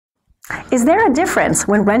Is there a difference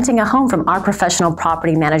when renting a home from our professional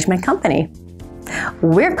property management company?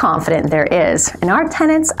 We're confident there is, and our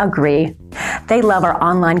tenants agree. They love our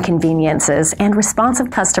online conveniences and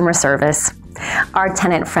responsive customer service. Our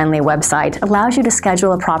tenant-friendly website allows you to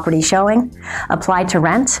schedule a property showing, apply to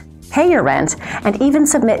rent, pay your rent, and even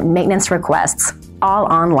submit maintenance requests, all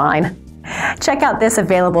online. Check out this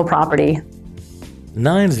available property.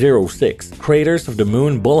 906 Craters of the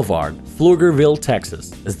Moon Blvd, Pflugerville,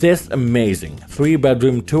 Texas. This amazing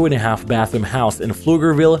 3-bedroom, 2.5-bathroom house in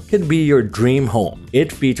Pflugerville could be your dream home.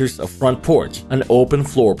 It features a front porch, an open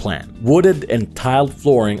floor plan, wooded and tiled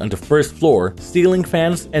flooring on the first floor, ceiling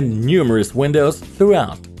fans, and numerous windows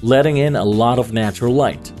throughout, letting in a lot of natural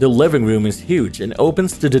light. The living room is huge and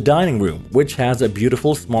opens to the dining room, which has a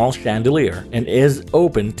beautiful small chandelier and is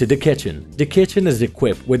open to the kitchen. The kitchen is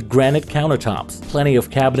equipped with granite countertops, plenty of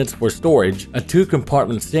cabinets for storage, a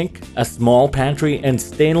 2-compartment sink, a small pantry, and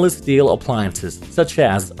stainless steel appliances such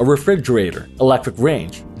as a refrigerator, electric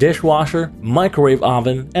range, dishwasher, microwave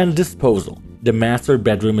oven, and disposal. The master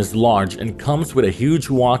bedroom is large and comes with a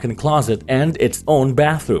huge walk-in closet and its own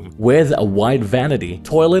bathroom, with a wide vanity,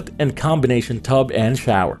 toilet, and combination tub and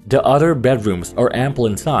shower. The other bedrooms are ample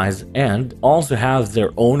in size and also have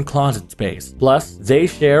their own closet space. Plus, they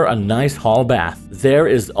share a nice hall bath. There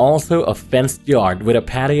is also a fenced yard with a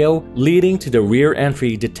patio leading to the rear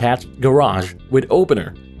entry detached garage with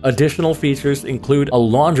opener. Additional features include a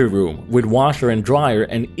laundry room with washer and dryer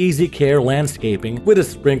and easy care landscaping with a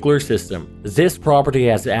sprinkler system. This property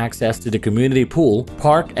has access to the community pool,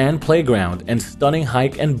 park and playground, and stunning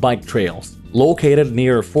hike and bike trails. Located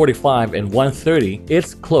near 45 and 130,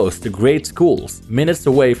 it's close to great schools, minutes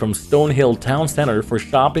away from Stonehill Town Center for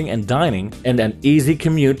shopping and dining, and an easy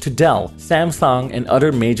commute to Dell, Samsung, and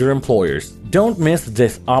other major employers. Don't miss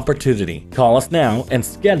this opportunity. Call us now and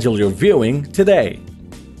schedule your viewing today.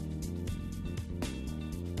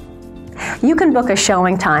 You can book a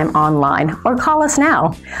showing time online or call us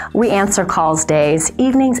now. We answer calls days,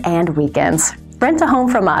 evenings, and weekends. Rent a home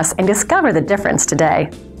from us and discover the difference today.